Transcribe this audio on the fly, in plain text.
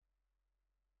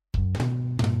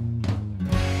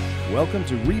Welcome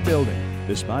to Rebuilding.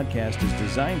 This podcast is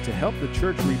designed to help the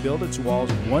church rebuild its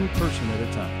walls one person at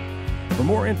a time. For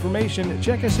more information,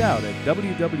 check us out at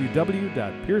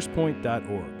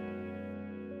www.piercepoint.org.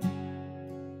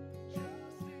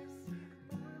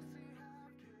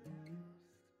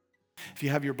 If you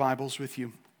have your Bibles with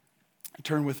you,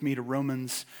 turn with me to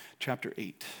Romans chapter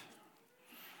 8.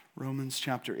 Romans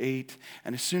chapter 8.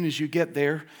 And as soon as you get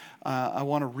there, I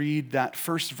want to read that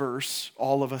first verse,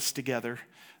 all of us together.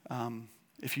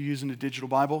 If you're using a digital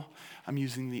Bible, I'm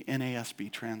using the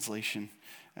NASB translation,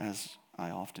 as I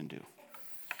often do.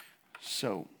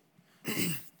 So,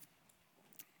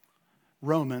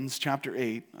 Romans chapter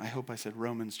 8. I hope I said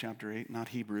Romans chapter 8, not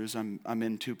Hebrews. I'm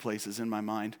in two places in my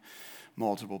mind.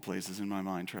 Multiple places in my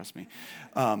mind, trust me.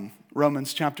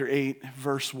 Romans chapter 8,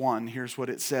 verse 1, here's what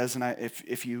it says, and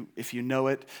if you know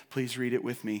it, please read it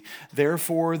with me.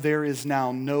 Therefore, there is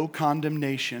now no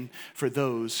condemnation for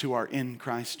those who are in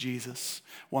Christ Jesus.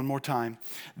 One more time.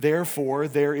 Therefore,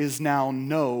 there is now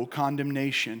no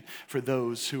condemnation for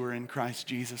those who are in Christ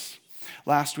Jesus.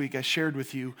 Last week, I shared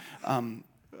with you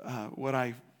what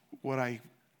I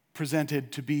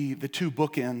presented to be the two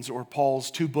bookends, or Paul's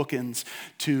two bookends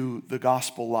to the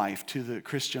gospel life, to the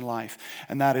Christian life.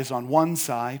 And that is on one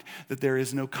side, that there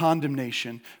is no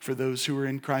condemnation for those who are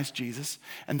in Christ Jesus.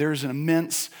 And there is an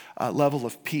immense level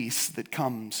of peace that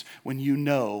comes when you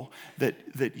know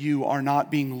that you are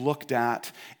not being looked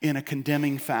at in a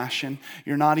condemning fashion.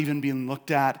 You're not even being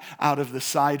looked at out of the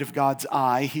side of God's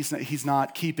eye. He's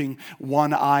not keeping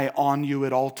one eye on you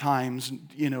at all times,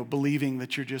 believing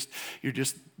that you're just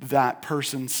that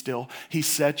person still. He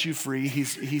set you free.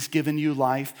 He's given you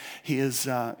life. He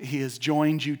has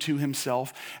joined you to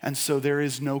himself. And so there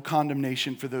is no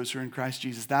condemnation for those who are in Christ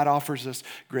Jesus. That offers us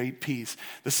great peace.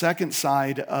 The second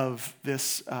side of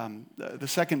this, the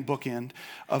second bookend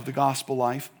of the gospel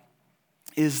life,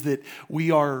 is that we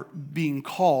are being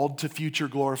called to future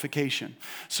glorification.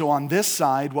 So on this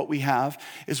side, what we have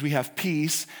is we have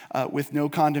peace with no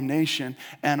condemnation.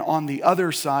 And on the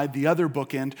other side, the other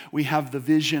bookend, we have the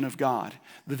vision of God.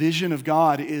 The vision of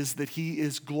God is that He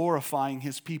is glorifying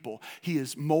His people. He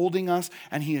is molding us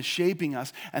and He is shaping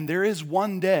us. And there is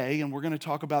one day, and we're going to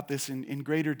talk about this in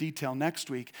greater detail next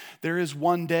week, there is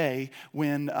one day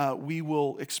when we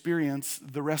will experience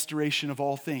the restoration of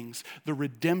all things, the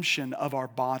redemption of our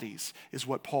bodies, is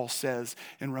what Paul says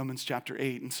in Romans chapter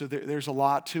 8. And so there's a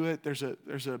lot to it. There's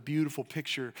a beautiful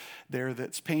picture there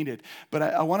that's painted. But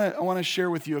I want to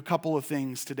share with you a couple of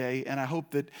things today, and I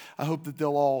hope that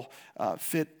they'll all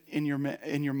fit in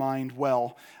your mind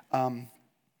well.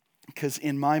 Because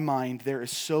in my mind, there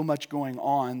is so much going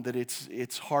on that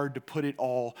it's hard to put it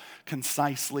all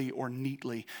concisely or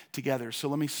neatly together. So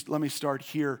let me start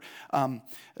here.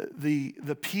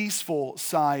 The peaceful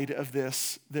side of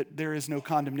this, that there is no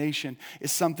condemnation,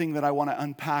 is something that I want to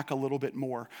unpack a little bit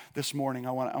more this morning.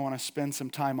 I want to spend some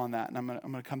time on that, and I'm going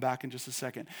to come back in just a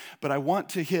second. But I want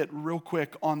to hit real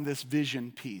quick on this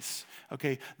vision piece.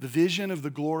 Okay, the vision of the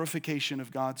glorification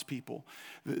of God's people.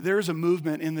 There's a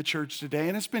movement in the church today,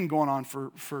 and it's been going on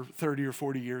for 30 or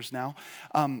 40 years now,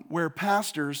 where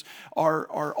pastors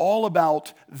are all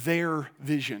about their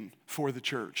vision for the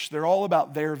church. They're all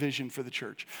about their vision for the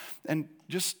church. And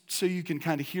just so you can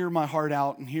kind of hear my heart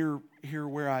out and hear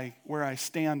where I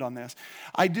stand on this,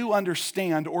 I do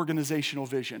understand organizational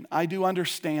vision. I do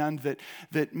understand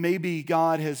that maybe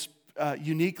God has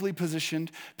uniquely positioned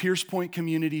Pierce Point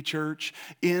Community Church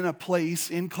in a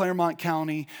place in Claremont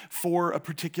County for a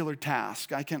particular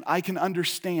task. I can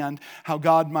understand how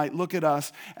God might look at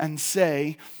us and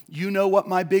say, you know what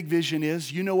my big vision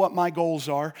is, you know what my goals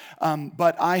are,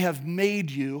 but I have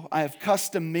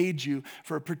custom made you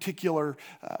for a particular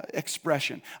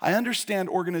expression. I understand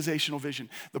organizational vision.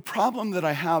 The problem that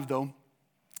I have, though,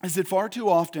 is that far too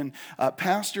often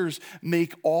pastors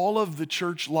make all of the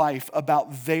church life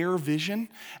about their vision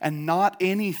and not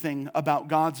anything about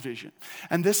God's vision.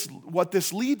 And what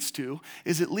this leads to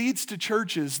is it leads to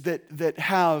churches that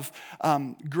have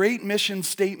great mission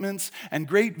statements and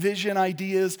great vision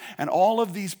ideas and all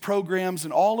of these programs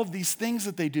and all of these things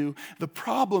that they do. The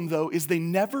problem, though, is they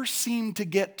never seem to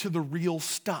get to the real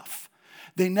stuff.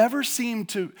 They never seem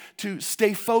to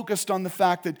stay focused on the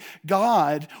fact that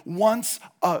God wants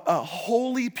a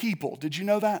holy people. Did you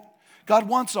know that? God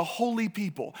wants a holy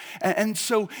people. And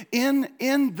so in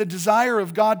the desire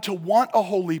of God to want a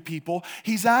holy people,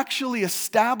 he's actually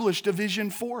established a vision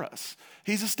for us.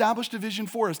 He's established a vision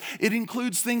for us. It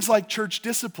includes things like church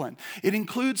discipline. It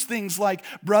includes things like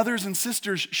brothers and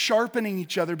sisters sharpening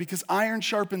each other because iron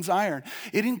sharpens iron.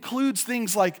 It includes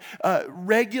things like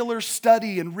regular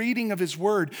study and reading of his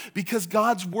word because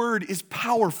God's word is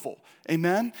powerful.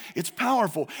 Amen? It's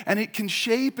powerful, and it can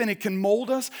shape and it can mold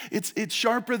us. It's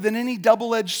sharper than any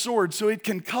double-edged sword, so it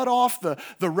can cut off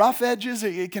the rough edges.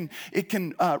 It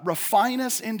can refine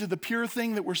us into the pure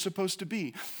thing that we're supposed to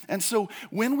be. And so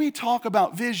when we talk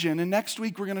about vision, and next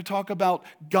week we're going to talk about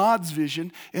God's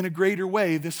vision in a greater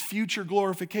way, this future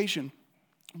glorification.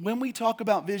 When we talk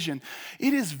about vision,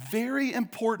 it is very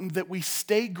important that we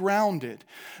stay grounded,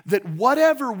 that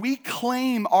whatever we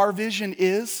claim our vision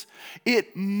is,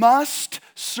 it must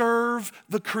serve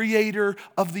the creator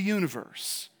of the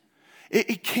universe.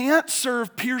 It can't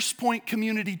serve Pierce Point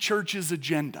Community Church's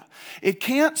agenda. It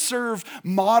can't serve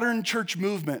modern church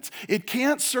movements. It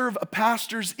can't serve a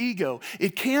pastor's ego.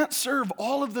 It can't serve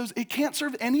all of those. It can't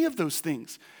serve any of those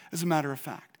things, as a matter of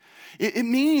fact. It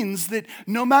means that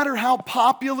no matter how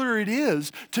popular it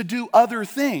is to do other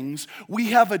things,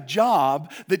 we have a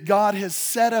job that God has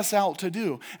set us out to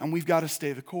do, and we've got to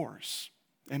stay the course.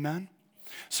 Amen?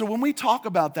 So when we talk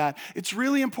about that, it's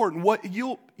really important. What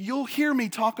you'll hear me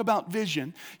talk about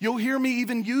vision. You'll hear me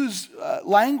even use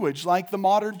language like the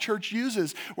modern church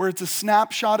uses, where it's a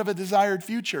snapshot of a desired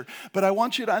future. But I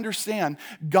want you to understand,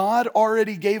 God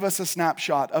already gave us a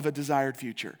snapshot of a desired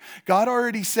future. God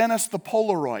already sent us the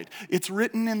Polaroid. It's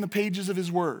written in the pages of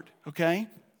his word, okay?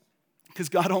 Because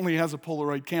God only has a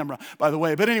Polaroid camera, by the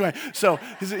way. But anyway, so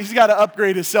he's got to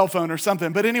upgrade his cell phone or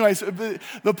something. But anyways,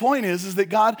 the point is that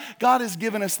God has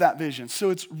given us that vision. So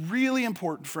it's really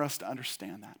important for us to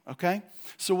understand that, okay?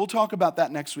 So we'll talk about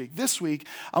that next week. This week,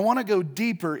 I want to go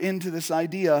deeper into this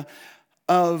idea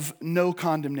of no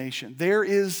condemnation. There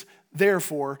is,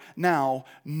 therefore, now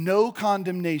no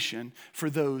condemnation for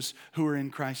those who are in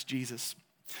Christ Jesus.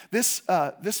 This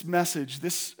message,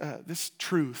 this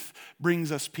truth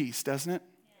brings us peace, doesn't it?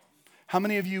 How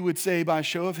many of you would say, by a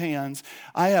show of hands,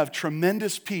 I have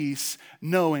tremendous peace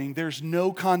knowing there's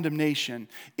no condemnation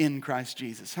in Christ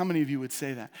Jesus? How many of you would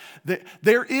say that?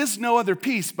 There is no other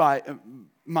peace,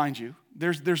 mind you.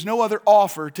 There's no other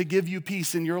offer to give you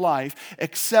peace in your life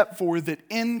except for that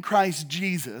in Christ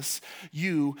Jesus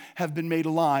you have been made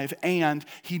alive and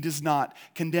he does not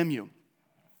condemn you.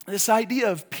 This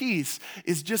idea of peace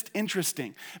is just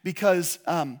interesting because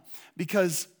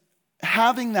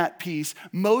having that peace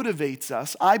motivates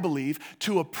us, I believe,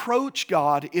 to approach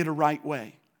God in a right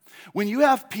way. When you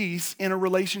have peace in a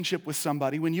relationship with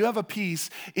somebody, when you have a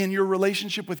peace in your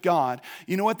relationship with God,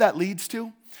 you know what that leads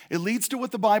to? It leads to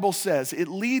what the Bible says. It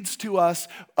leads to us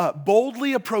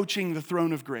boldly approaching the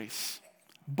throne of grace.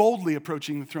 Boldly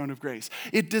approaching the throne of grace.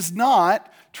 It does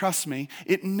not, trust me,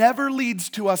 it never leads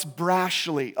to us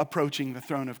brashly approaching the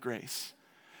throne of grace.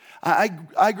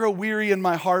 I grow weary in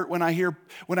my heart when I hear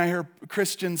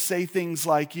Christians say things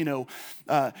like,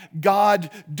 God,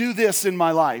 do this in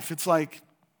my life. It's like,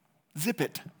 zip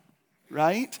it.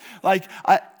 Right?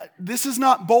 This is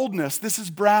not boldness, this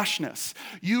is brashness.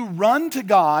 You run to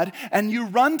God, and you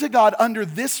run to God under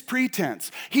this pretense.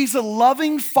 He's a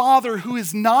loving Father who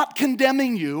is not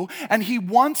condemning you, and he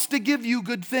wants to give you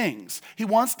good things. He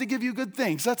wants to give you good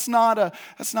things. That's not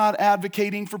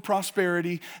advocating for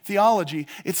prosperity theology.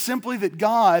 It's simply that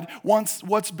God wants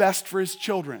what's best for his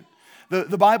children.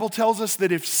 The Bible tells us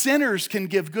that if sinners can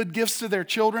give good gifts to their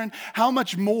children, how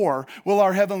much more will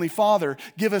our Heavenly Father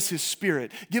give us his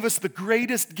Spirit, give us the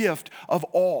greatest gift of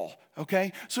all,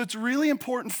 okay? So it's really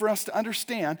important for us to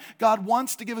understand God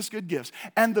wants to give us good gifts.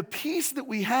 And the peace that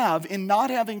we have in not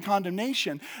having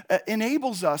condemnation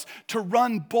enables us to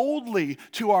run boldly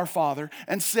to our Father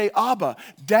and say, Abba,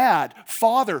 Dad,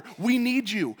 Father, we need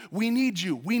you. We need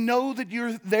you. We know that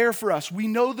you're there for us. We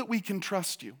know that we can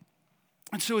trust you.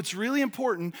 And so it's really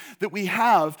important that we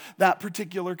have that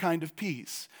particular kind of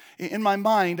peace. In my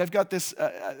mind, I've got this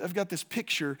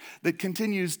picture that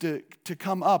continues to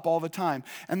come up all the time,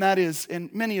 and that is,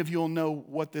 and many of you will know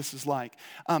what this is like.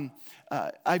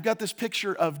 I've got this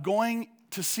picture of going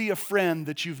to see a friend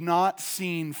that you've not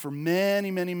seen for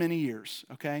many, many, many years,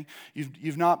 okay?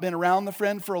 You've not been around the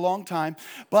friend for a long time,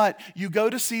 but you go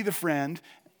to see the friend,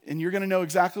 and you're going to know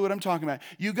exactly what I'm talking about.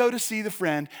 You go to see the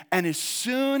friend, and as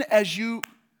soon as you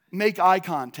make eye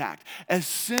contact, as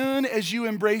soon as you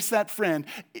embrace that friend,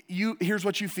 here's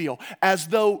what you feel. As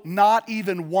though not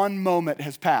even one moment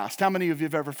has passed. How many of you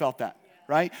have ever felt that?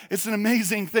 Right? It's an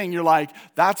amazing thing. You're like,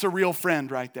 that's a real friend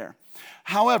right there.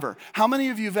 However, how many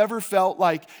of you have ever felt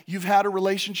like you've had a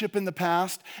relationship in the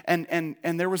past and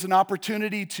there was an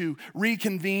opportunity to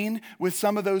reconvene with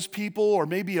some of those people or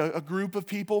maybe a group of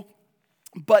people?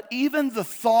 But even the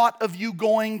thought of you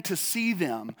going to see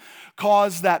them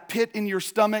caused that pit in your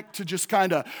stomach to just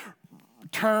kind of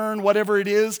turn, whatever it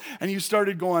is, and you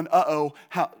started going, uh-oh,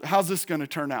 how's this going to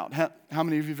turn out? How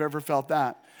many of you have ever felt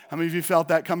that? How many of you felt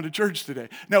that coming to church today?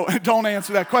 No, don't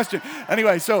answer that question.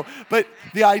 Anyway, but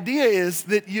the idea is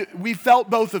that we felt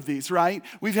both of these, right?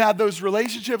 We've had those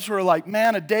relationships where we're like,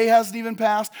 man, a day hasn't even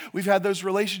passed. We've had those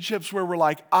relationships where we're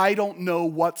like, I don't know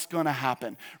what's going to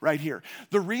happen right here.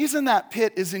 The reason that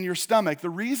pit is in your stomach, the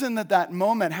reason that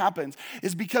moment happens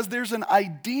is because there's an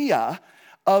idea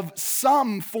of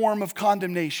some form of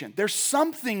condemnation. There's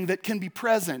something that can be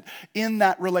present in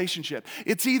that relationship.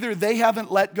 It's either they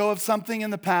haven't let go of something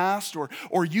in the past,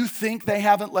 or you think they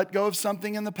haven't let go of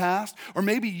something in the past, or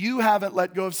maybe you haven't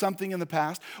let go of something in the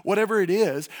past, whatever it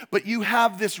is, but you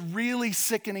have this really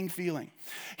sickening feeling.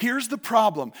 Here's the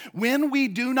problem. When we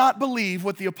do not believe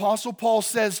what the Apostle Paul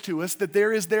says to us, that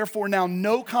there is therefore now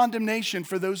no condemnation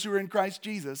for those who are in Christ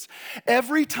Jesus,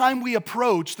 every time we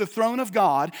approach the throne of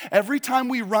God, every time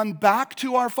we run back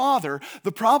to our Father,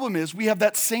 the problem is we have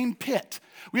that same pit.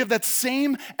 We have that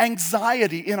same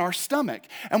anxiety in our stomach.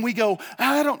 And we go,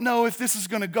 I don't know if this is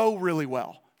going to go really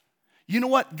well. You know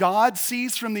what God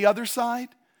sees from the other side?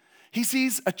 He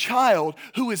sees a child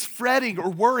who is fretting or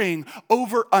worrying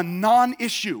over a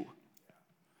non-issue.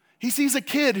 He sees a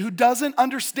kid who doesn't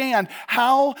understand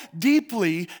how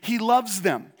deeply he loves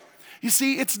them. You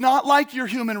see, it's not like your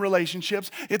human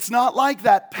relationships. It's not like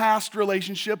that past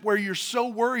relationship where you're so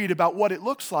worried about what it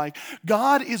looks like.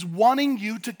 God is wanting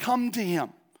you to come to Him.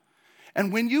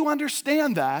 And when you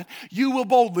understand that, you will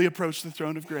boldly approach the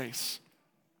throne of grace.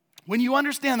 When you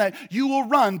understand that, you will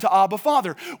run to Abba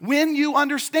Father. When you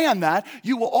understand that,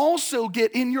 you will also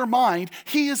get in your mind,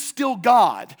 He is still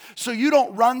God. So you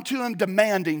don't run to Him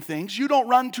demanding things. You don't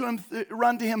run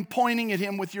to Him pointing at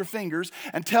Him with your fingers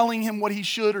and telling Him what He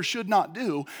should or should not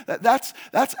do. That's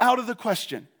out of the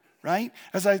question, right?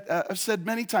 As I've said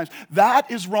many times, that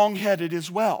is wrong-headed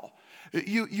as well.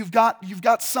 You've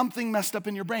got something messed up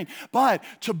in your brain. But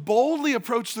to boldly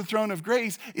approach the throne of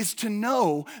grace is to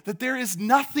know that there is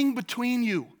nothing between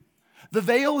you. The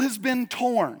veil has been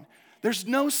torn. There's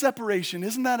no separation.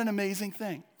 Isn't that an amazing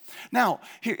thing? Now,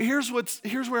 here's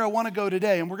where I want to go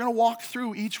today, and we're going to walk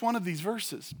through each one of these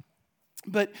verses.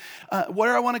 But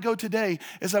where I want to go today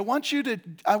is I want you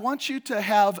to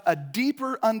have a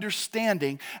deeper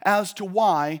understanding as to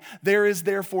why there is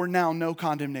therefore now no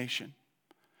condemnation.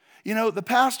 You know, the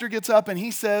pastor gets up and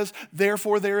he says,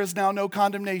 therefore there is now no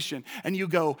condemnation. And you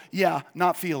go, yeah,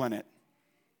 not feeling it.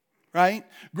 Right?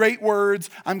 Great words.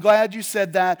 I'm glad you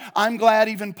said that. I'm glad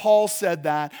even Paul said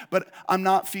that, but I'm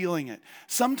not feeling it.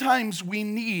 Sometimes we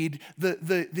need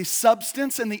the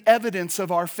substance and the evidence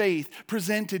of our faith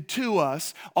presented to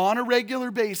us on a regular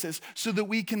basis so that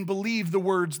we can believe the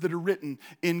words that are written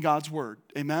in God's word.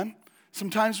 Amen?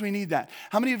 Sometimes we need that.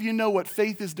 How many of you know what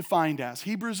faith is defined as?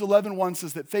 Hebrews 11:1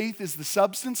 says that faith is the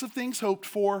substance of things hoped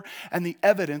for and the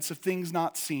evidence of things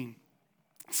not seen.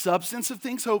 Substance of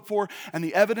things hoped for and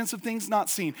the evidence of things not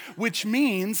seen, which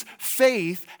means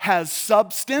faith has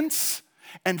substance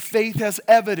and faith has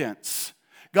evidence.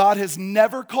 God has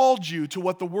never called you to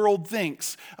what the world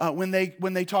thinks when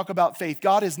they talk about faith.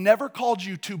 God has never called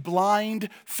you to blind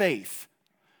faith.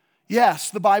 Yes,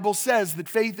 the Bible says that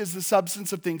faith is the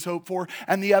substance of things hoped for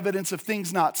and the evidence of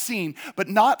things not seen. But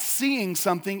not seeing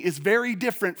something is very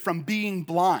different from being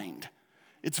blind.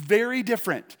 It's very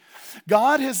different.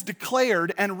 God has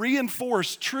declared and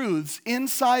reinforced truths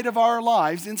inside of our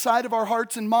lives, inside of our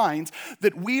hearts and minds,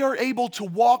 that we are able to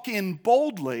walk in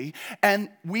boldly, and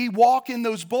we walk in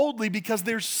those boldly because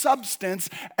there's substance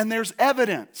and there's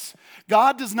evidence.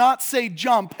 God does not say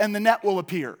jump and the net will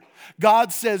appear.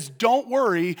 God says, don't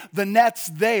worry, the net's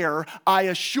there. I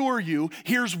assure you,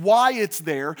 here's why it's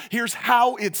there. Here's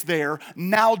how it's there.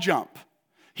 Now jump.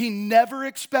 He never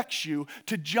expects you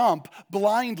to jump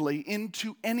blindly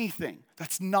into anything.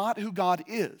 That's not who God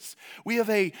is. We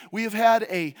have had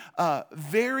a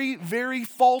very, very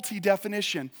faulty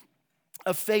definition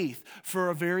of faith for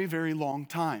a very, very long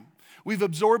time. We've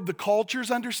absorbed the culture's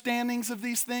understandings of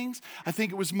these things. I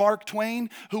think it was Mark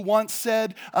Twain who once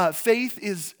said, faith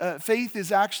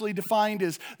is actually defined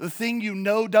as the thing you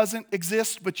know doesn't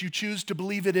exist, but you choose to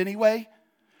believe it anyway.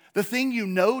 The thing you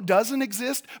know doesn't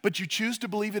exist, but you choose to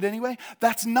believe it anyway.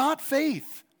 That's not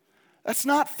faith. That's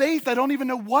not faith. I don't even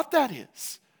know what that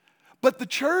is. But the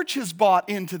church has bought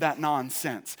into that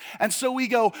nonsense. And so we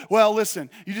go, well, listen,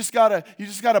 you just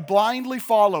gotta blindly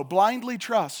follow, blindly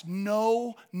trust.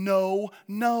 No, no,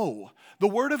 no. The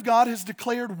Word of God has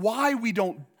declared why we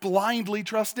don't blindly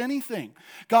trust anything.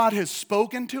 God has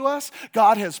spoken to us.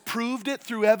 God has proved it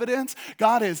through evidence.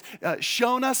 God has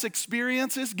shown us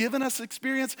experiences, given us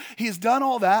experience. He has done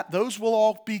all that. Those will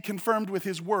all be confirmed with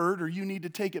His Word, or you need to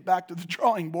take it back to the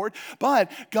drawing board.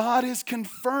 But God has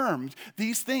confirmed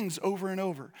these things over and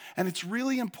over. And it's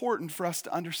really important for us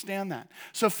to understand that.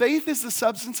 So faith is the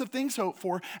substance of things hoped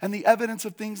for and the evidence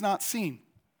of things not seen.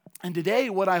 And today,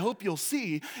 what I hope you'll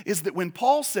see is that when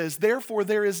Paul says, therefore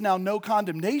there is now no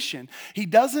condemnation, he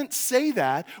doesn't say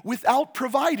that without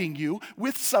providing you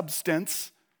with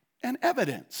substance and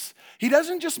evidence. He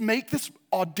doesn't just make this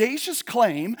audacious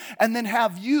claim and then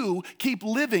have you keep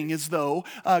living as though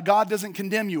God doesn't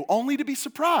condemn you, only to be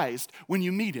surprised when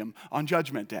you meet Him on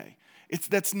Judgment Day.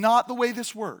 That's not the way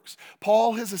this works.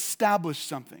 Paul has established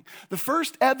something. The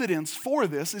first evidence for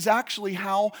this is actually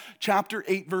how chapter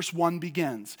 8, verse 1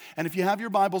 begins. And if you have your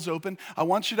Bibles open, I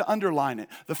want you to underline it.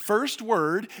 The first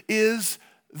word is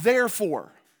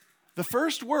therefore. The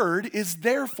first word is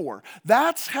therefore.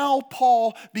 That's how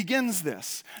Paul begins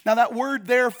this. Now that word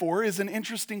therefore is an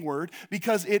interesting word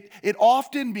because it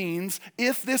often means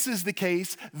if this is the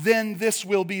case, then this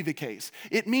will be the case.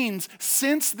 It means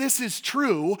since this is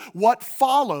true, what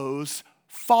follows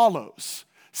follows.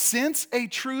 Since a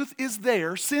truth is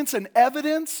there, since an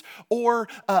evidence or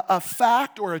a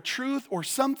fact or a truth or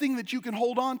something that you can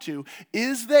hold on to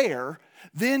is there,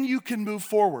 then you can move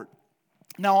forward.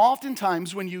 Now,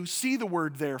 oftentimes when you see the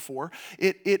word therefore,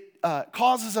 it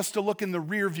causes us to look in the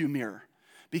rearview mirror.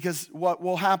 Because what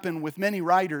will happen with many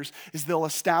writers is they'll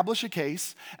establish a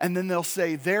case and then they'll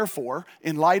say, therefore,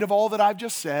 in light of all that I've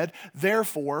just said,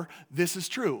 therefore, this is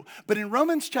true. But in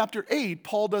Romans chapter 8,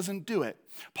 Paul doesn't do it.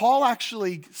 Paul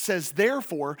actually says,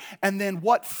 therefore, and then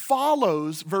what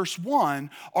follows, verse 1,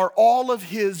 are all of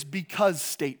his because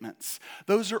statements.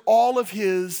 Those are all of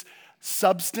his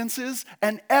substances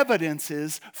and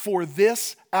evidences for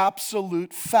this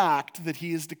absolute fact that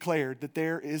he has declared, that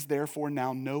there is therefore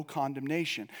now no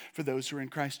condemnation for those who are in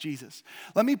Christ Jesus.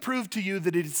 Let me prove to you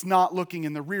that it's not looking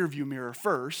in the rearview mirror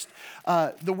first.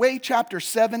 The way chapter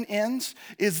 7 ends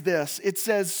is this. It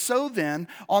says, so then,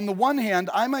 on the one hand,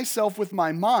 I myself with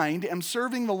my mind am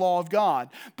serving the law of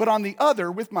God, but on the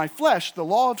other, with my flesh, the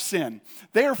law of sin.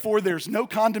 Therefore, there's no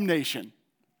condemnation.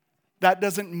 That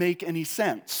doesn't make any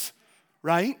sense.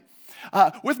 Right?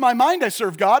 With my mind I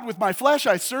serve God, with my flesh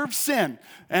I serve sin,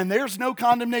 and there's no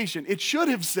condemnation. It should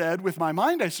have said, with my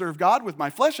mind I serve God, with my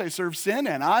flesh I serve sin,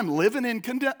 and I'm living in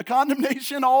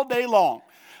condemnation all day long.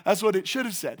 That's what it should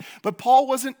have said. But Paul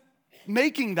wasn't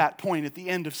making that point at the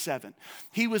end of 7.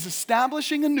 He was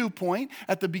establishing a new point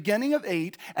at the beginning of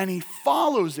 8, and he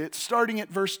follows it starting at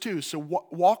verse 2. So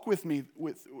walk with me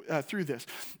through this.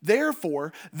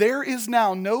 Therefore, there is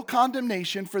now no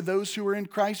condemnation for those who are in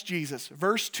Christ Jesus.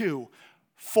 Verse 2,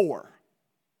 for,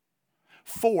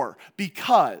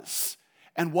 because.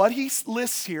 And what he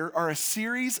lists here are a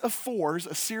series of fors,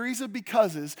 a series of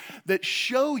becauses that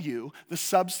show you the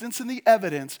substance and the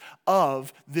evidence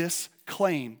of this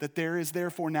claim that there is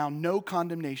therefore now no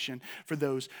condemnation for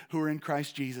those who are in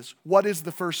Christ Jesus. What is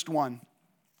the first one?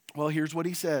 Well, here's what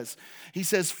he says. He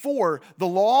says, for the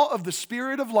law of the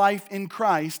Spirit of life in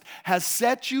Christ has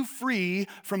set you free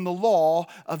from the law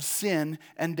of sin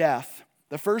and death.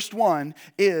 The first one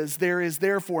is, there is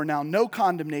therefore now no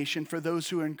condemnation for those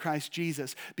who are in Christ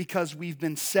Jesus, because we've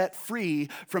been set free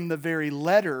from the very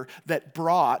letter that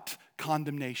brought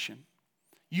condemnation.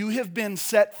 You have been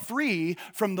set free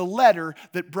from the letter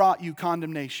that brought you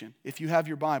condemnation. If you have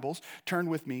your Bibles, turn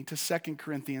with me to 2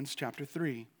 Corinthians chapter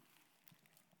 3.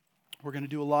 We're going to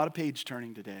do a lot of page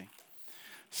turning today.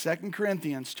 2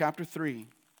 Corinthians chapter 3.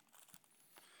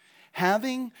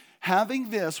 Having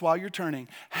this, while you're turning,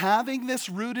 having this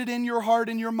rooted in your heart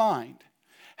and your mind,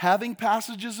 having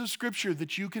passages of Scripture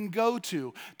that you can go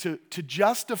to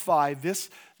justify this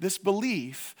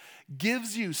belief,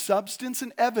 gives you substance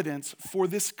and evidence for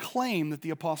this claim that the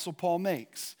Apostle Paul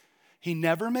makes. He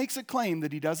never makes a claim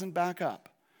that he doesn't back up.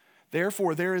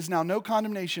 Therefore, there is now no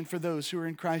condemnation for those who are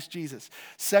in Christ Jesus.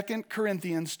 2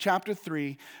 Corinthians chapter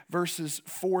 3, verses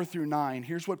 4 through 9.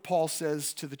 Here's what Paul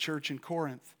says to the church in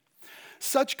Corinth.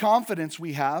 Such confidence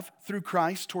we have through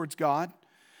Christ towards God,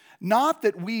 not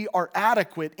that we are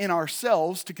adequate in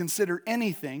ourselves to consider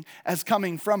anything as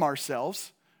coming from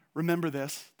ourselves. Remember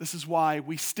this. This is why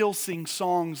we still sing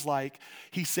songs like,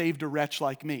 He saved a wretch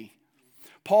like me.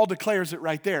 Paul declares it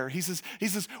right there. He says,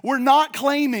 we're not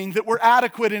claiming that we're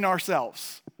adequate in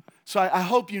ourselves. So I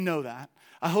hope you know that.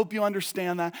 I hope you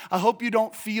understand that. I hope you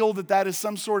don't feel that that is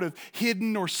some sort of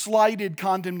hidden or slighted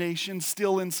condemnation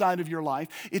still inside of your life.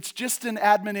 It's just an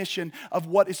admonition of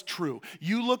what is true.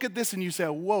 You look at this and you say,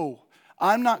 whoa,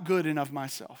 I'm not good enough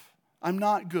myself. I'm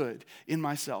not good in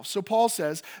myself. So Paul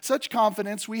says, such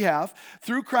confidence we have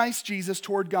through Christ Jesus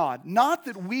toward God. Not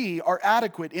that we are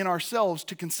adequate in ourselves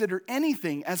to consider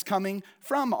anything as coming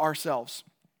from ourselves.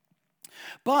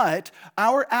 But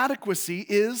our adequacy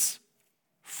is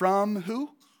from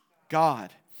who? God,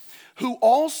 who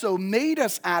also made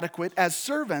us adequate as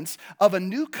servants of a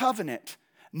new covenant,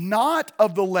 not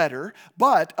of the letter,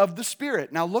 but of the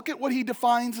Spirit. Now look at what he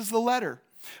defines as the letter.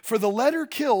 For the letter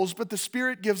kills, but the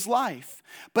Spirit gives life.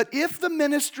 But if the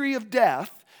ministry of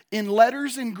death in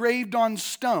letters engraved on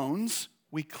stones,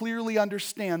 we clearly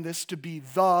understand this to be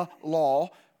the law,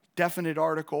 definite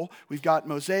article. We've got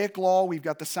Mosaic law, we've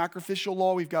got the sacrificial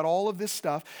law, we've got all of this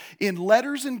stuff. In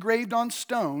letters engraved on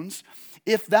stones,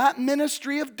 if that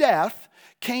ministry of death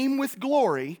came with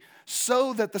glory,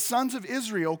 so that the sons of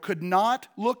Israel could not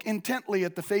look intently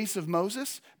at the face of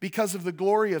Moses because of the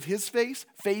glory of his face,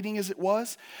 fading as it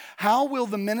was, how will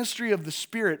the ministry of the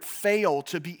Spirit fail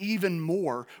to be even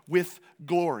more with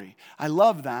glory? I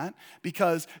love that,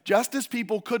 because just as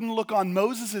people couldn't look on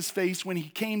Moses' face when he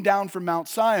came down from Mount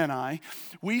Sinai,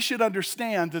 we should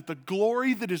understand that the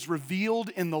glory that is revealed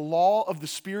in the law of the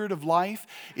Spirit of life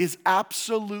is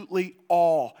absolutely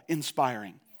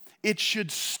awe-inspiring. It should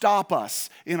stop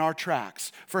us in our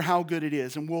tracks for how good it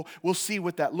is. And we'll see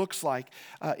what that looks like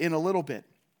in a little bit.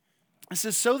 It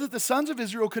says, so that the sons of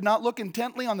Israel could not look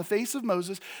intently on the face of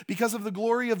Moses because of the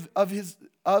glory of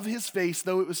his face,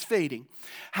 though it was fading.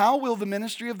 How will the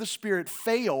ministry of the Spirit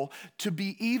fail to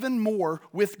be even more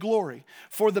with glory?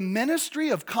 For the ministry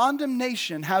of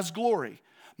condemnation has glory.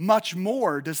 Much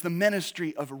more does the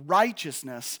ministry of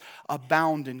righteousness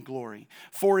abound in glory.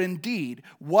 For indeed,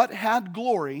 what had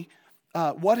glory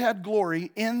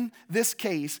in this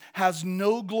case has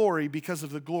no glory because of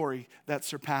the glory that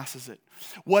surpasses it.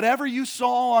 Whatever you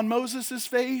saw on Moses'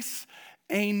 face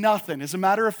ain't nothing. As a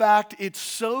matter of fact, it's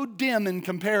so dim in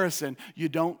comparison, you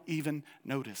don't even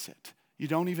notice it. You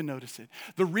don't even notice it.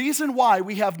 The reason why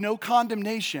we have no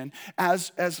condemnation as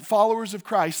followers of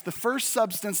Christ, the first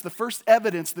substance, the first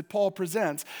evidence that Paul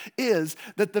presents is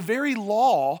that the very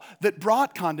law that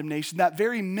brought condemnation, that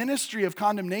very ministry of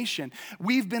condemnation,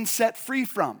 we've been set free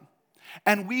from.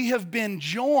 And we have been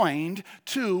joined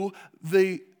to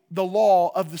the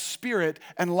law of the Spirit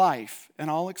and life. And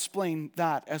I'll explain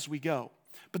that as we go.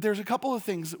 But there's a couple of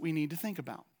things that we need to think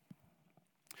about.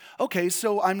 Okay,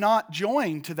 so I'm not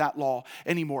joined to that law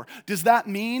anymore. Does that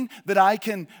mean that I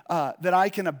can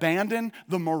abandon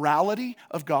the morality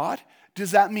of God?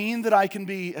 Does that mean that I can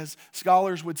be, as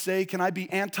scholars would say, can I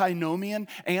be antinomian,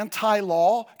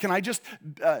 anti-law? Can I just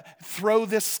throw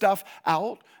this stuff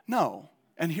out? No.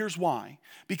 And here's why.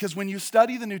 Because when you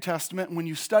study the New Testament and when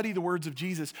you study the words of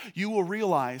Jesus, you will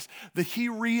realize that he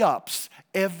re-ups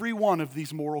every one of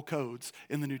these moral codes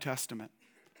in the New Testament.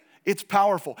 It's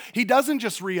powerful. He doesn't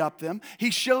just re-up them. He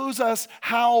shows us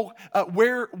how,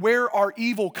 where our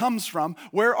evil comes from,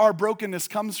 where our brokenness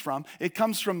comes from. It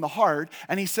comes from the heart.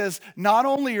 And he says, not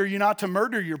only are you not to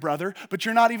murder your brother, but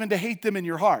you're not even to hate them in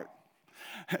your heart.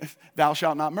 Thou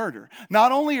shalt not murder.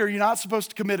 Not only are you not supposed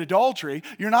to commit adultery,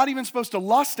 you're not even supposed to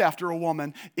lust after a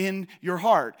woman in your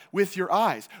heart with your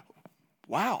eyes.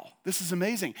 Wow, this is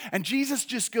amazing. And Jesus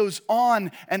just goes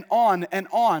on and on and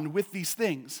on with these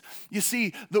things. You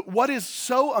see, what is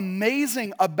so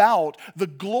amazing about the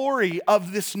glory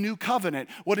of this new covenant,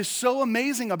 what is so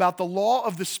amazing about the law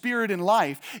of the Spirit in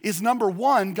life is, number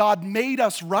one, God made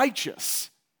us righteous.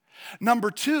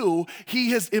 Number two,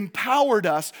 he has empowered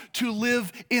us to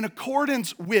live in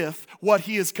accordance with what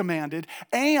he has commanded.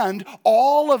 And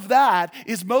all of that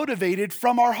is motivated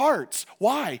from our hearts.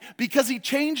 Why? Because he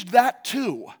changed that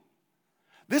too.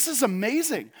 This is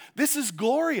amazing. This is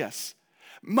glorious.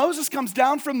 Moses comes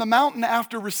down from the mountain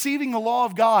after receiving the law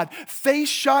of God, face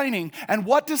shining. And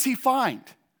what does he find?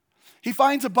 He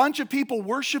finds a bunch of people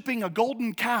worshiping a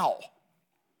golden cow.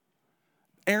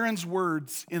 Aaron's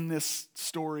words in this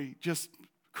story just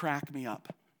crack me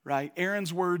up, right?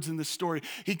 Aaron's words in this story.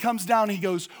 He comes down, he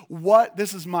goes, what?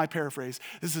 This is my paraphrase.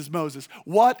 This is Moses.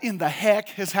 What in the heck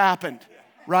has happened,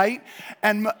 right?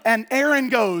 And Aaron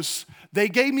goes, they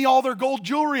gave me all their gold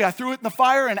jewelry. I threw it in the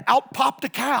fire and out popped a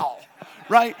cow,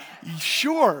 right?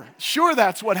 Sure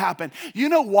that's what happened. You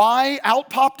know why out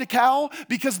popped a cow?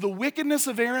 Because the wickedness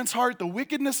of Aaron's heart, the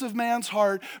wickedness of man's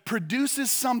heart produces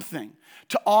something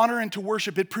to honor and to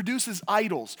worship. It produces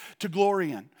idols to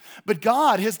glory in. But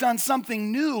God has done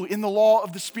something new in the law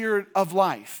of the Spirit of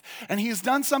life. And He has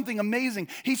done something amazing.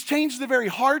 He's changed the very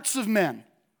hearts of men.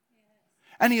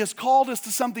 And He has called us to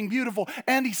something beautiful.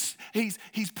 And He's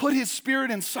put His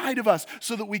Spirit inside of us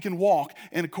so that we can walk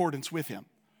in accordance with Him.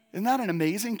 Isn't that an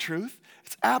amazing truth?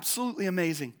 It's absolutely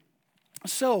amazing.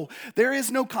 So there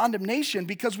is no condemnation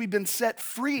because we've been set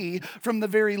free from the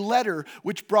very letter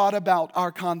which brought about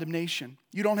our condemnation.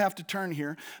 You don't have to turn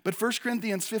here, but 1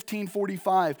 Corinthians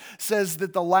 15:45 says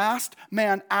that the last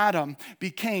man, Adam,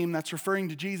 became, that's referring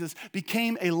to Jesus,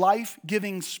 became a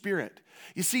life-giving spirit.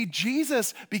 You see,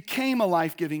 Jesus became a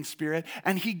life-giving spirit,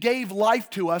 and He gave life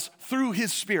to us through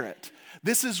His Spirit.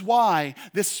 This is why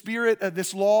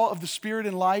this law of the Spirit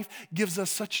and life gives us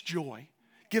such joy,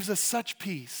 gives us such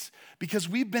peace, because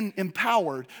we've been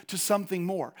empowered to something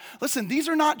more. Listen, these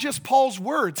are not just Paul's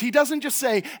words. He doesn't just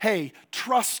say, hey,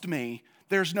 trust me,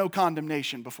 there's no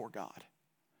condemnation before God.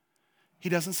 He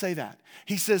doesn't say that.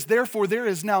 He says, therefore, there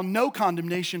is now no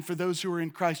condemnation for those who are in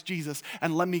Christ Jesus.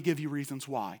 And let me give you reasons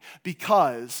why.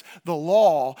 Because the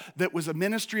law that was a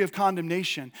ministry of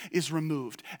condemnation is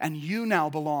removed. And you now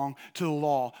belong to the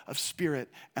law of spirit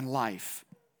and life.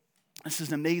 This is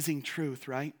an amazing truth,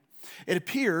 right? It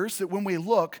appears that when we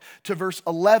look to verse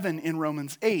 11 in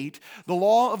Romans 8, the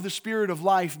law of the Spirit of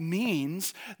life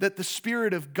means that the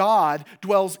Spirit of God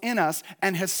dwells in us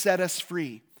and has set us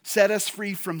free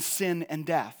from sin and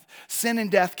death. Sin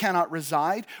and death cannot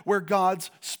reside where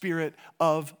God's Spirit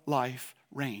of life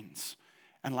reigns.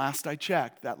 And last I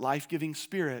checked, that life-giving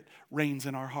Spirit reigns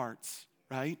in our hearts,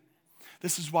 right?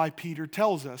 This is why Peter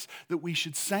tells us that we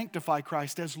should sanctify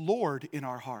Christ as Lord in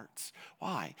our hearts.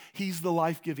 Why? He's the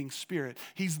life-giving Spirit.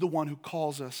 He's the one who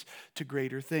calls us to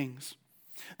greater things.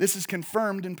 This is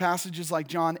confirmed in passages like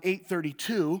John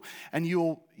 8:32, and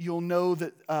you'll know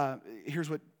that here's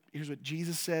what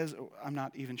Jesus says. I'm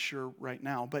not even sure right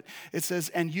now, but it says,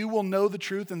 and you will know the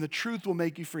truth, and the truth will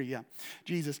make you free. Yeah,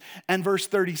 Jesus. And verse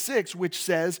 36, which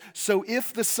says, so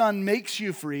if the Son makes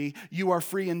you free, you are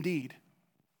free indeed.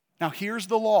 Now here's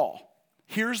the law.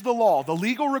 Here's the law. The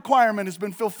legal requirement has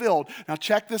been fulfilled. Now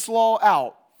check this law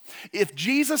out. If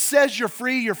Jesus says you're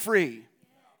free, you're free.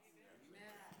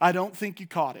 I don't think you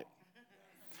caught it.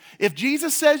 If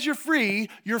Jesus says you're free,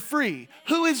 you're free.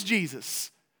 Who is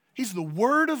Jesus? He's the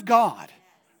Word of God,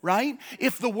 right?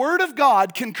 If the Word of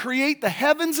God can create the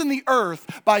heavens and the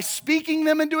earth by speaking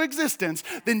them into existence,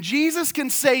 then Jesus can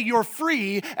say you're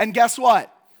free, and guess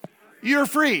what? You're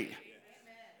free.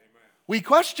 We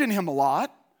question Him a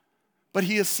lot, but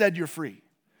He has said you're free.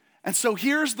 And so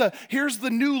here's the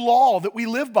new law that we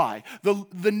live by,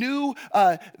 the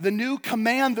new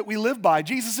command that we live by.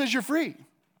 Jesus says you're free.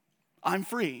 I'm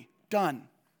free. Done.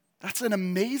 That's an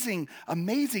amazing,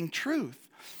 amazing truth.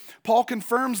 Paul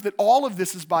confirms that all of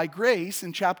this is by grace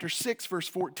in chapter 6, verse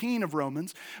 14 of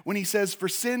Romans, when he says, for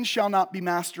sin shall not be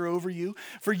master over you,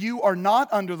 for you are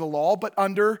not under the law, but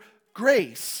under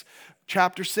grace.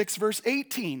 Chapter 6, verse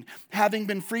 18, having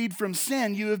been freed from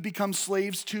sin, you have become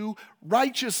slaves to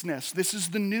righteousness. This is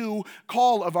the new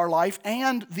call of our life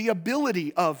and the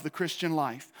ability of the Christian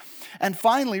life. And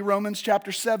finally, Romans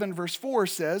chapter 7, verse 4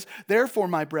 says, therefore,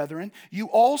 my brethren, you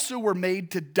also were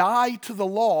made to die to the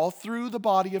law through the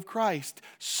body of Christ,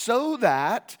 so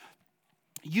that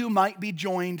you might be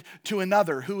joined to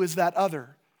another. Who is that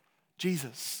other?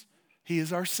 Jesus. He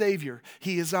is our Savior.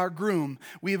 He is our groom.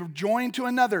 We are joined to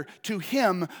another, to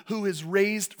Him who is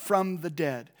raised from the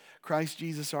dead, Christ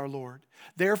Jesus our Lord.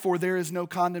 Therefore, there is no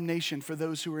condemnation for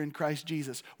those who are in Christ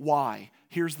Jesus. Why?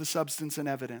 Here's the substance and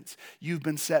evidence. You've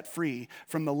been set free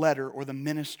from the letter or the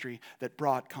ministry that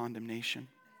brought condemnation.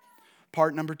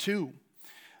 Part number 2.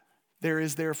 There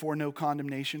is therefore no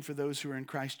condemnation for those who are in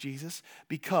Christ Jesus,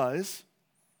 because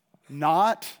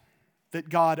not that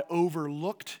God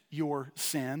overlooked your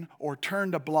sin or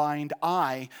turned a blind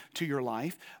eye to your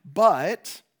life,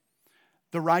 but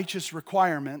the righteous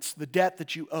requirements, the debt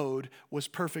that you owed, was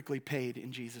perfectly paid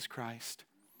in Jesus Christ.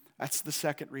 That's the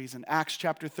second reason. Acts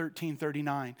chapter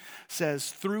 13:39 says,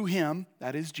 through Him,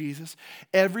 that is Jesus,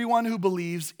 everyone who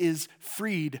believes is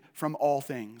freed from all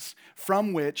things,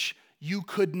 from which you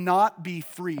could not be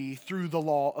free through the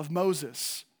law of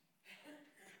Moses.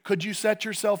 Could you set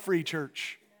yourself free,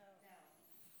 church?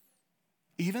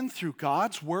 Even through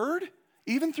God's word,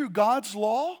 even through God's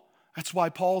law. That's why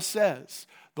Paul says,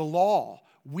 the law,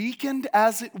 weakened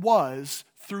as it was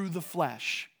through the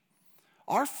flesh.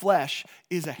 Our flesh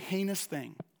is a heinous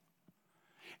thing.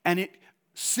 And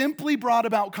simply brought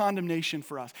about condemnation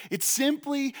for us. It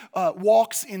simply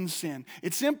walks in sin.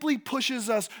 It simply pushes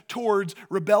us towards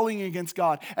rebelling against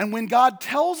God. And when God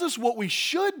tells us what we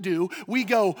should do, we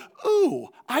go, ooh,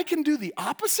 I can do the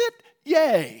opposite?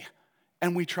 Yay.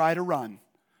 And we try to run.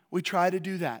 We try to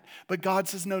do that. But God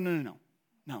says, no.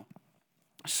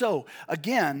 So,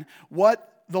 again,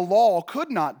 what the law could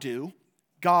not do,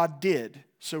 God did.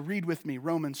 So read with me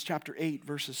Romans chapter 8,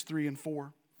 verses 3 and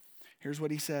 4. Here's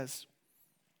what he says.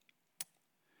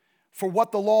 For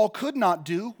what the law could not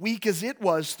do, weak as it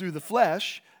was through the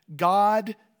flesh,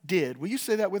 God did. Will you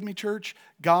say that with me, church?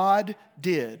 God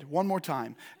did. One more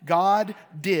time. God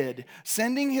did.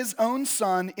 Sending his own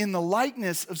Son in the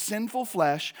likeness of sinful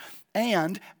flesh,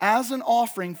 and as an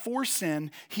offering for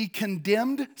sin, he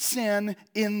condemned sin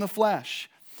in the flesh,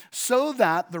 so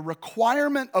that the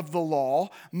requirement of the law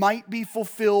might be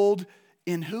fulfilled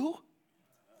in who?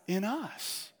 In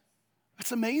us.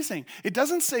 That's amazing. It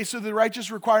doesn't say so the righteous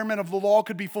requirement of the law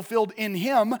could be fulfilled in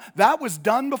him. That was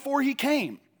done before he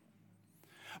came.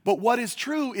 But what is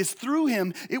true is through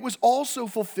him, it was also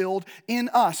fulfilled in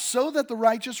us, so that the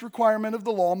righteous requirement of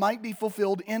the law might be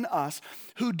fulfilled in us,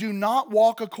 who do not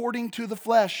walk according to the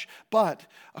flesh, but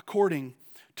according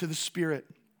to the Spirit.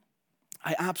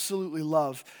 I absolutely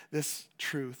love this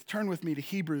truth. Turn with me to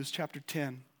Hebrews chapter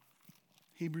 10.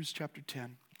 Hebrews chapter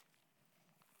 10.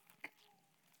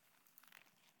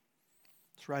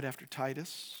 It's right after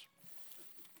Titus,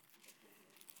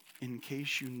 in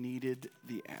case you needed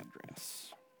the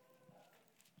address.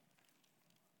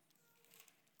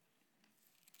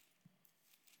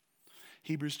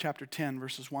 Hebrews chapter 10,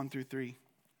 verses 1 through 3.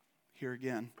 Here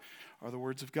again are the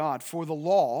words of God. For the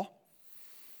law,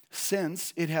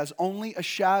 since it has only a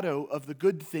shadow of the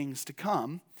good things to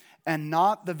come, and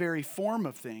not the very form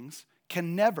of things,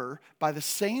 can never, by the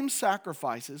same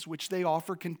sacrifices which they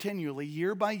offer continually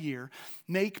year by year,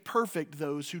 make perfect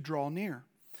those who draw near.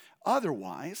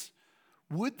 Otherwise,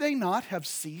 would they not have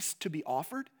ceased to be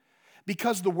offered?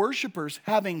 Because the worshipers,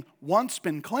 having once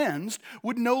been cleansed,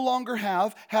 would no longer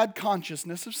have had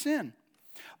consciousness of sin.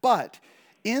 But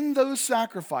in those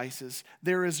sacrifices,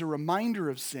 there is a reminder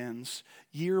of sins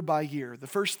year by year. The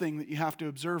first thing that you have to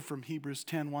observe from Hebrews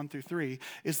 10, 1 through 3,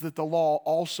 is that the law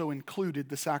also included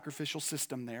the sacrificial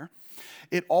system there.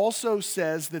 It also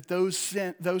says that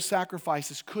those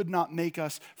sacrifices could not make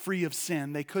us free of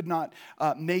sin. They could not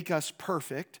make us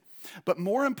perfect. But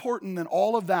more important than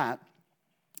all of that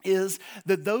is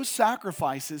that those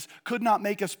sacrifices could not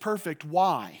make us perfect.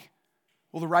 Why?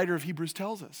 Well, the writer of Hebrews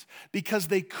tells us, because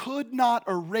they could not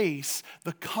erase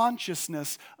the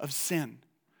consciousness of sin.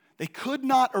 They could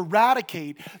not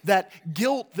eradicate that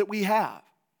guilt that we have.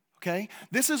 Okay?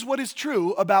 This is what is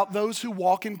true about those who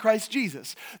walk in Christ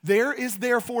Jesus. There is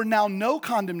therefore now no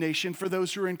condemnation for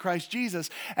those who are in Christ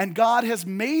Jesus, and God has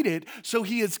made it so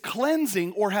he is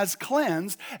cleansing or has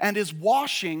cleansed and is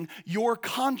washing your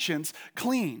conscience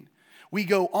clean. We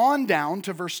go on down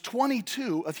to verse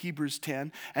 22 of Hebrews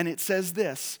 10, and it says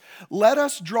this: let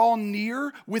us draw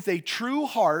near with a true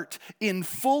heart in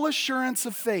full assurance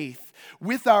of faith,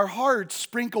 with our hearts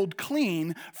sprinkled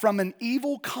clean from an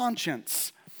evil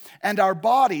conscience, and our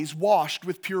bodies washed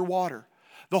with pure water.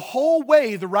 The whole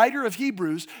way the writer of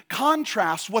Hebrews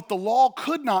contrasts what the law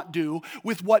could not do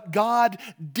with what God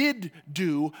did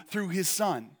do through his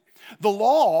Son. The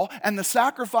law and the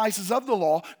sacrifices of the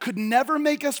law could never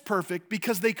make us perfect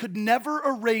because they could never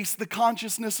erase the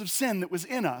consciousness of sin that was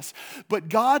in us. But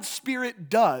God's Spirit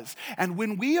does. And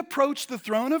when we approach the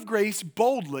throne of grace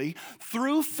boldly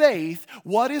through faith,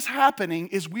 what is happening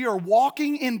is we are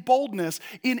walking in boldness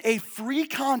in a free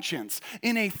conscience,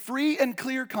 in a free and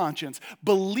clear conscience,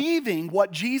 believing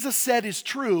what Jesus said is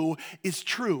true is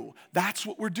true. That's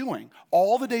what we're doing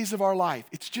all the days of our life.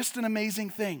 It's just an amazing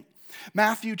thing.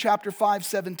 Matthew chapter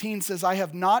 5:17 says, I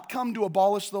have not come to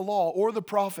abolish the law or the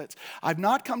prophets. I've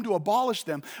not come to abolish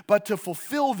them, but to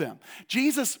fulfill them.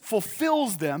 Jesus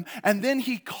fulfills them, and then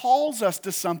he calls us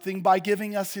to something by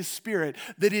giving us his Spirit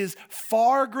that is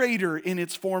far greater in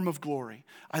its form of glory.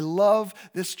 I love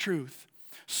this truth.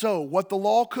 So, what the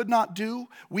law could not do,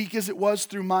 weak as it was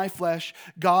through my flesh,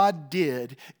 God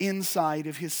did inside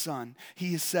of his Son.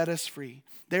 He has set us free.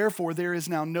 Therefore, there is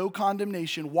now no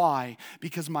condemnation. Why?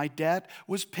 Because my debt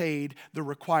was paid, the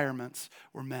requirements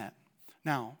were met.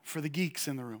 Now, for the geeks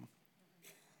in the room,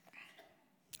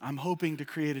 I'm hoping to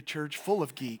create a church full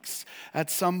of geeks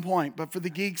at some point, but for the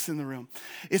geeks in the room,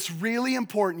 it's really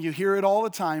important. You hear it all the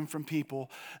time from people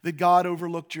that God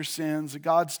overlooked your sins, that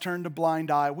God's turned a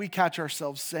blind eye. We catch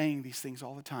ourselves saying these things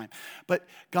all the time. But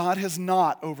God has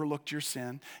not overlooked your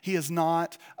sin. He has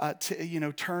not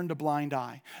turned a blind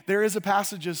eye. There is a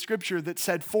passage of Scripture that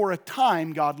said, for a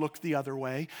time God looked the other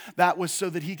way. That was so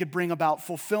that he could bring about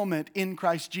fulfillment in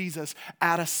Christ Jesus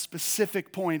at a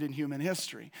specific point in human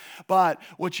history. But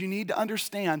what you need to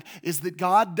understand is that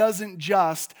God doesn't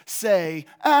just say,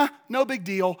 no big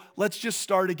deal, let's just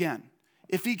start again.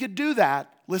 If he could do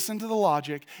that, listen to the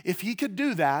logic, if he could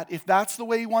do that, if that's the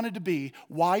way he wanted to be,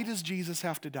 why does Jesus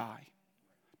have to die?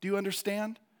 Do you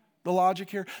understand the logic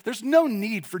here? There's no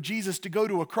need for Jesus to go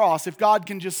to a cross if God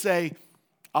can just say,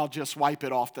 I'll just wipe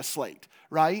it off the slate,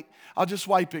 right? I'll just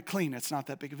wipe it clean. It's not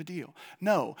that big of a deal.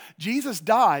 No, Jesus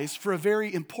dies for a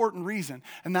very important reason,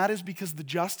 and that is because the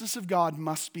justice of God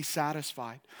must be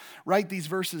satisfied. Write these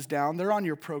verses down. They're on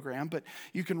your program, but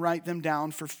you can write them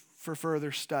down for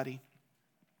further study.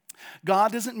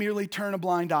 God doesn't merely turn a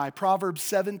blind eye. Proverbs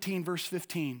 17, verse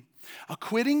 15.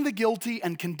 Acquitting the guilty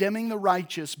and condemning the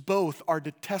righteous, both are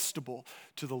detestable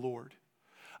to the Lord.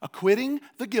 Acquitting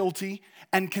the guilty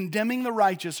and condemning the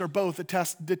righteous are both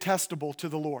detestable to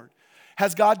the Lord.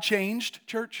 Has God changed,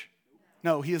 church?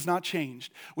 No, he has not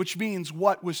changed, which means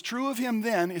what was true of him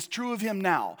then is true of him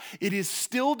now. It is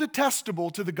still detestable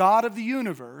to the God of the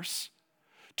universe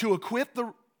to acquit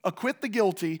the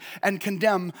guilty and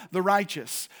condemn the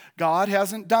righteous. God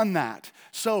hasn't done that.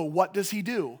 So what does he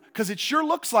do? Because it sure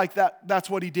looks like that's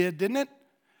what he did, didn't it?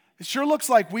 It sure looks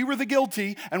like we were the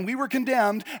guilty and we were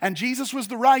condemned and Jesus was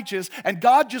the righteous and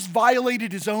God just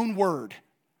violated his own word.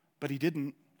 But he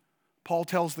didn't. Paul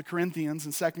tells the Corinthians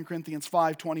in 2 Corinthians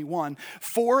 5:21,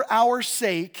 for our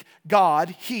sake, God,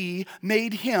 he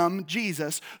made him,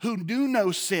 Jesus, who knew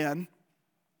no sin,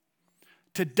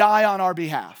 to die on our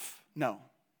behalf. No.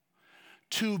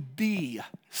 To be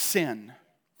sin.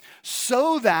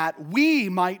 So that we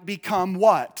might become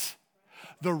what?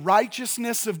 The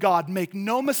righteousness of God. Make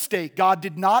no mistake, God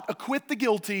did not acquit the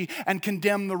guilty and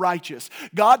condemn the righteous.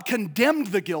 God condemned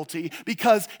the guilty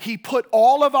because he put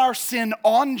all of our sin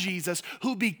on Jesus,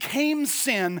 who became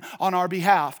sin on our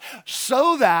behalf,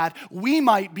 so that we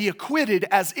might be acquitted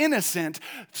as innocent,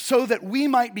 so that we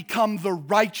might become the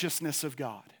righteousness of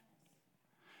God.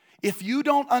 If you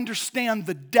don't understand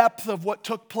the depth of what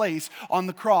took place on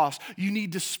the cross, you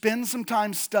need to spend some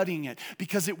time studying it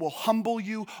because it will humble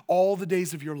you all the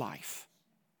days of your life.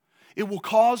 It will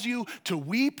cause you to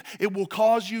weep. It will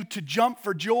cause you to jump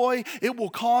for joy. It will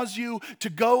cause you to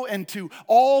go into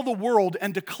all the world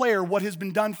and declare what has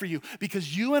been done for you.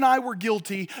 Because you and I were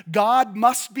guilty, God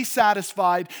must be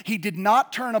satisfied. He did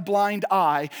not turn a blind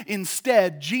eye.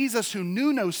 Instead, Jesus, who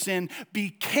knew no sin,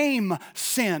 became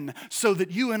sin so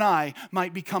that you and I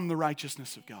might become the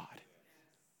righteousness of God.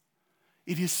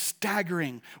 It is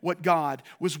staggering what God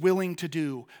was willing to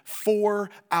do for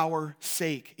our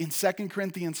sake. In 2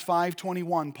 Corinthians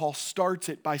 5:21, Paul starts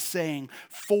it by saying,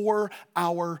 for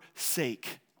our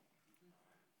sake.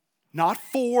 Not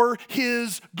for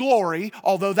his glory,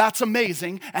 although that's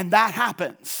amazing, and that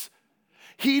happens.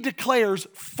 He declares,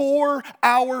 for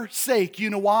our sake.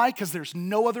 You know why? Because there's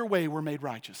no other way we're made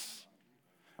righteous.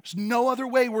 There's no other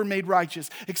way we're made righteous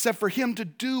except for him to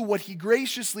do what he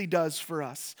graciously does for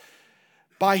us.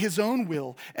 By his own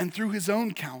will and through his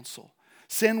own counsel.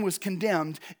 Sin was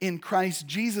condemned in Christ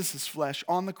Jesus' flesh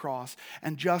on the cross,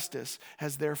 and justice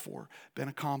has therefore been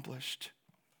accomplished.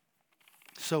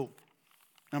 So,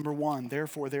 number one,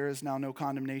 therefore there is now no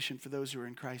condemnation for those who are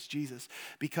in Christ Jesus,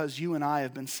 because you and I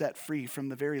have been set free from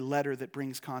the very letter that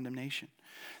brings condemnation.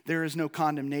 There is no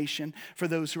condemnation for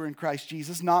those who are in Christ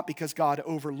Jesus, not because God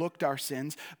overlooked our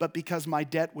sins, but because my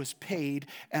debt was paid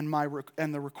and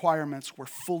the requirements were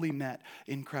fully met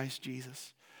in Christ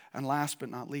Jesus. And last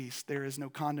but not least, there is no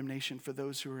condemnation for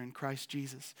those who are in Christ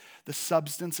Jesus. The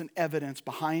substance and evidence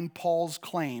behind Paul's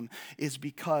claim is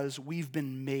because we've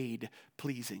been made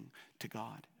pleasing to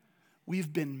God.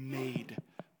 We've been made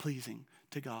pleasing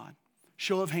to God.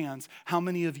 Show of hands, how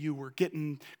many of you were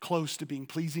getting close to being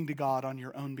pleasing to God on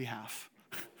your own behalf?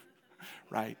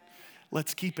 Right?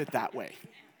 Let's keep it that way,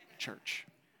 church.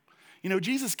 You know,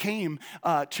 Jesus came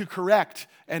to correct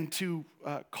and to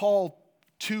call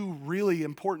two really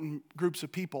important groups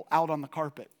of people out on the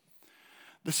carpet.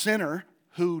 The sinner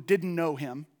who didn't know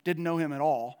him at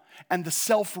all, and the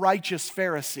self-righteous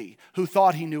Pharisee who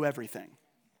thought he knew everything.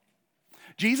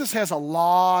 Jesus has a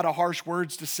lot of harsh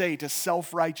words to say to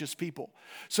self-righteous people.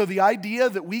 So the idea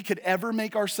that we could ever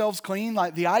make ourselves clean,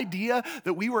 like the idea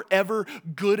that we were ever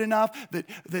good enough,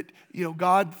 that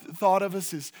God thought of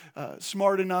us as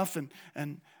smart enough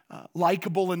and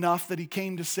likable enough that he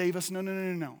came to save us.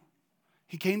 No.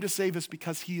 He came to save us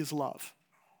because he is love.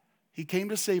 He came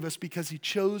to save us because he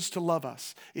chose to love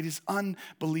us. It is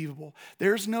unbelievable.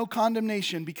 There's no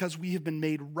condemnation because we have been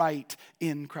made right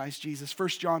in Christ Jesus. 1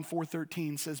 John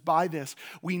 4:13 says, by this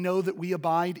we know that we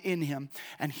abide in him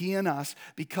and he in us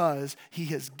because he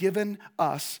has given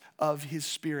us of his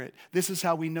Spirit. This is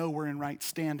how we know we're in right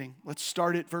standing. Let's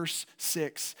start at verse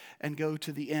 6 and go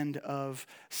to the end of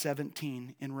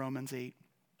 17 in Romans 8.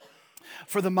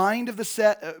 For the mind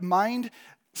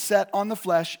set on the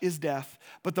flesh is death,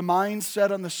 but the mind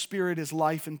set on the Spirit is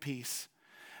life and peace.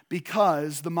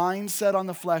 Because the mind set on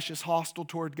the flesh is hostile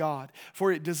toward God,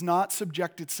 for it does not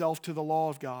subject itself to the law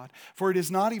of God, for it is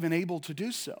not even able to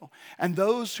do so. And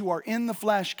those who are in the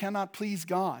flesh cannot please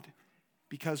God,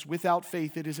 because without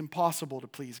faith it is impossible to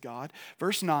please God.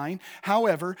 Verse 9,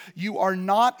 however, you are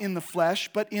not in the flesh,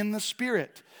 but in the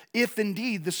Spirit, if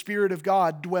indeed the Spirit of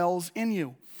God dwells in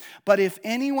you. But if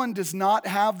anyone does not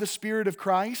have the Spirit of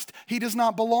Christ, he does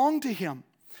not belong to him.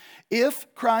 If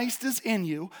Christ is in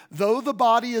you, though the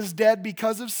body is dead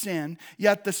because of sin,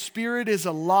 yet the Spirit is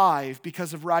alive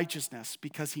because of righteousness,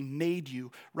 because he made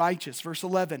you righteous. Verse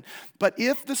 11, but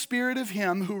if the Spirit of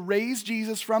him who raised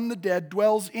Jesus from the dead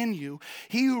dwells in you,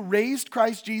 he who raised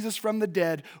Christ Jesus from the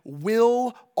dead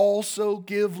will also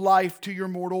give life to your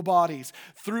mortal bodies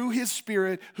through his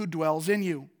Spirit who dwells in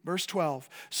you. Verse 12,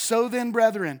 so then,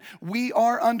 brethren, we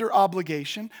are under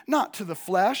obligation, not to the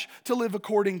flesh, to live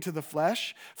according to the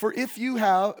flesh. For if you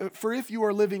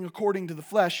are living according to the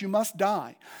flesh, you must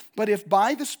die. But if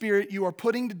by the Spirit you are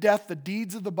putting to death the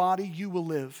deeds of the body, you will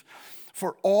live.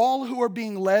 For all who are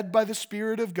being led by the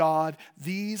Spirit of God,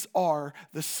 these are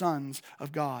the sons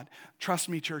of God. Trust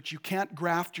me, church, you can't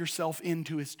graft yourself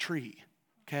into his tree.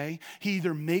 Okay? He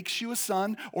either makes you a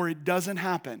son or it doesn't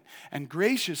happen. And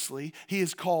graciously, he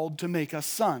is called to make us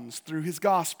sons through his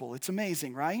gospel. It's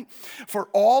amazing, right? For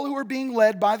all who are being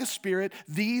led by the Spirit,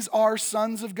 these are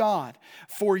sons of God.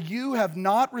 For you have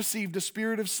not received a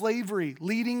spirit of slavery,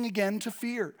 leading again to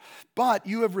fear, but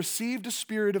you have received a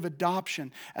spirit of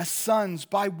adoption as sons,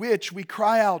 by which we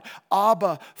cry out,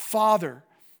 Abba, Father.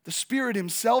 The Spirit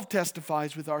himself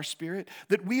testifies with our spirit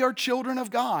that we are children of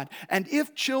God. And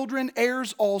if children,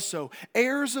 heirs also,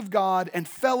 heirs of God and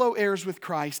fellow heirs with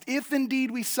Christ, if indeed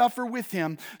we suffer with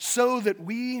him, so that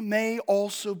we may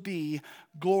also be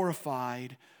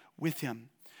glorified with him.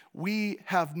 We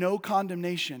have no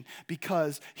condemnation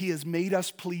because he has made us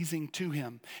pleasing to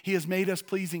him. He has made us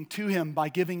pleasing to him by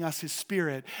giving us his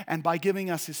Spirit. And by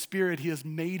giving us his Spirit, he has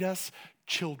made us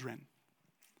children.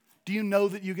 Do you know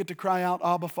that you get to cry out,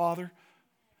 Abba, Father?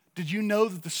 Did you know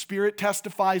that the Spirit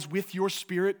testifies with your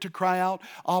spirit to cry out,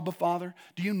 Abba, Father?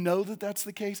 Do you know that that's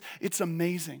the case? It's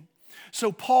amazing.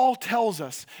 So Paul tells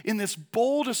us in this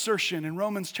bold assertion in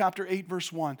Romans chapter 8,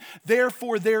 verse 1,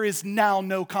 therefore there is now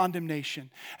no condemnation.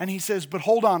 And he says, but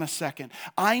hold on a second.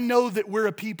 I know that we're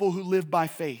a people who live by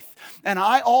faith. And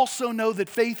I also know that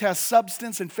faith has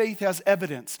substance and faith has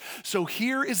evidence. So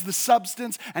here is the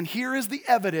substance and here is the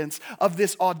evidence of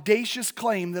this audacious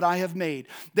claim that I have made.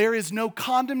 There is no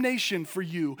condemnation for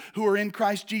you who are in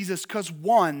Christ Jesus because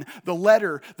one, the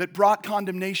letter that brought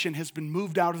condemnation has been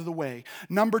moved out of the way.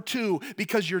 Number two,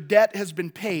 because your debt has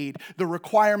been paid, the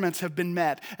requirements have been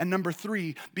met. And number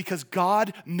three, because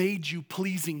God made you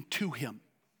pleasing to him.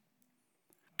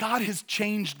 God has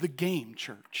changed the game,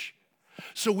 church.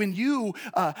 So when you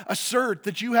assert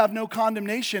that you have no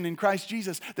condemnation in Christ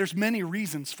Jesus, there's many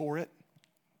reasons for it.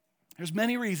 There's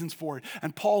many reasons for it,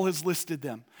 and Paul has listed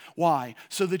them. Why?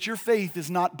 So that your faith is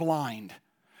not blind.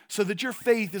 So that your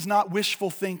faith is not wishful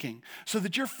thinking. So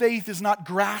that your faith is not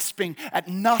grasping at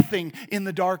nothing in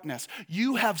the darkness.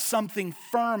 You have something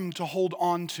firm to hold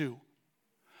on to.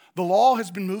 The law has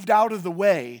been moved out of the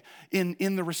way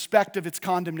in the respect of its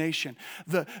condemnation.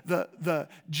 The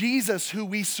Jesus who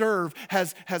we serve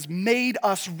has made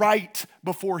us right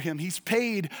before him. He's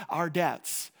paid our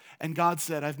debts. And God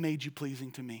said, I've made you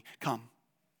pleasing to me. Come.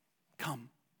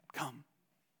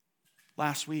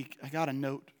 Last week, I got a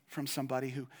note from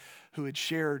somebody who had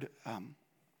shared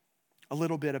a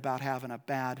little bit about having a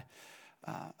bad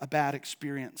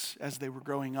experience as they were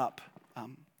growing up.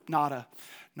 Not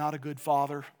a good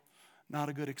father. Not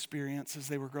a good experience as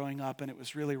they were growing up, and it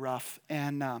was really rough.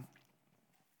 And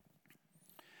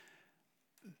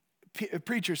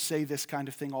preachers say this kind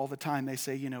of thing all the time. They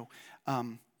say,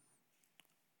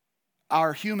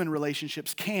 our human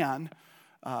relationships can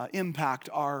impact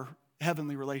our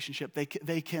heavenly relationship.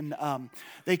 They can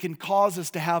cause us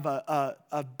to have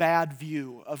a bad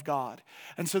view of God.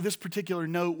 And so this particular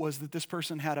note was that this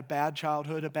person had a bad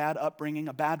childhood, a bad upbringing,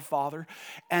 a bad father,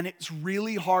 and it's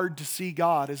really hard to see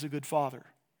God as a good father.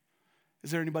 Is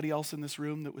there anybody else in this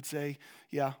room that would say,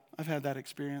 yeah, I've had that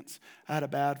experience. I had a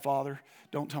bad father.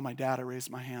 Don't tell my dad I raised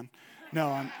my hand. No,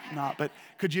 I'm not. But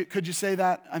could you say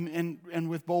that? And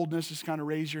with boldness, just kind of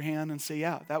raise your hand and say,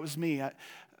 yeah, that was me.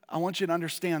 I want you to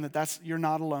understand that you're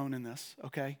not alone in this,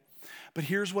 okay? But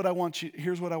here's what I want you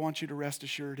to rest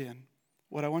assured in.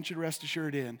 What I want you to rest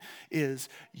assured in is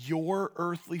your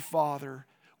earthly father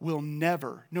will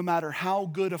never, no matter how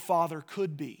good a father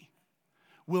could be,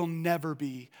 will never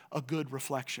be a good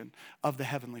reflection of the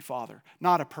Heavenly Father.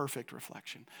 Not a perfect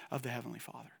reflection of the Heavenly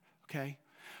Father, okay?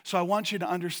 So I want you to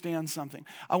understand something.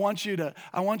 I want you to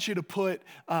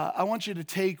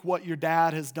take what your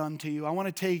dad has done to you. I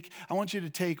want you to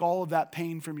take all of that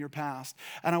pain from your past,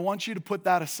 and I want you to put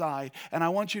that aside, and I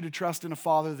want you to trust in a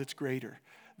father that's greater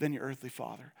than your earthly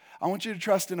father. I want you to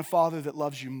trust in a father that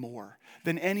loves you more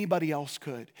than anybody else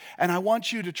could. And I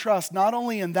want you to trust not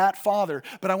only in that father,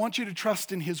 but I want you to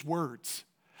trust in his words.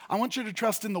 I want you to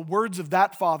trust in the words of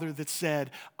that father that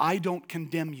said, I don't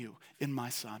condemn you in my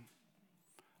son.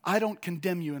 I don't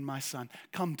condemn you in my son.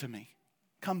 Come to me.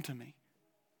 Come to me.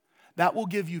 That will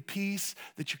give you peace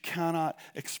that you cannot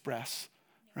express,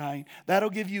 right?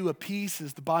 That'll give you a peace,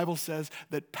 as the Bible says,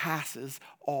 that passes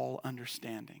all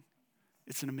understanding.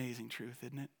 It's an amazing truth,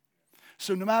 isn't it?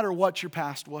 So no matter what your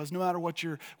past was, no matter what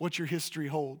your history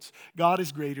holds, God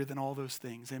is greater than all those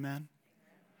things. Amen?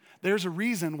 There's a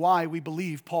reason why we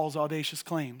believe Paul's audacious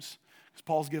claims, because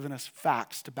Paul's given us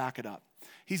facts to back it up.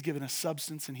 He's given us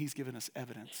substance and he's given us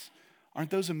evidence.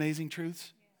 Aren't those amazing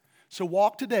truths? So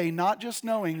walk today not just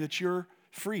knowing that you're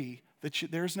free, that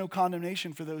there's no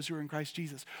condemnation for those who are in Christ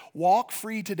Jesus. Walk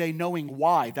free today knowing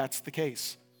why that's the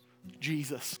case.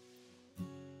 Jesus.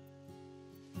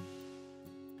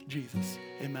 Jesus.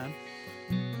 Amen.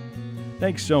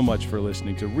 Thanks so much for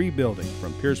listening to Rebuilding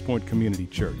from Pierce Point Community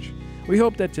Church. We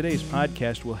hope that today's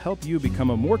podcast will help you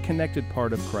become a more connected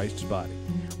part of Christ's body.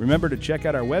 Remember to check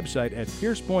out our website at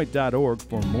piercepoint.org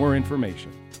for more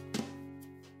information.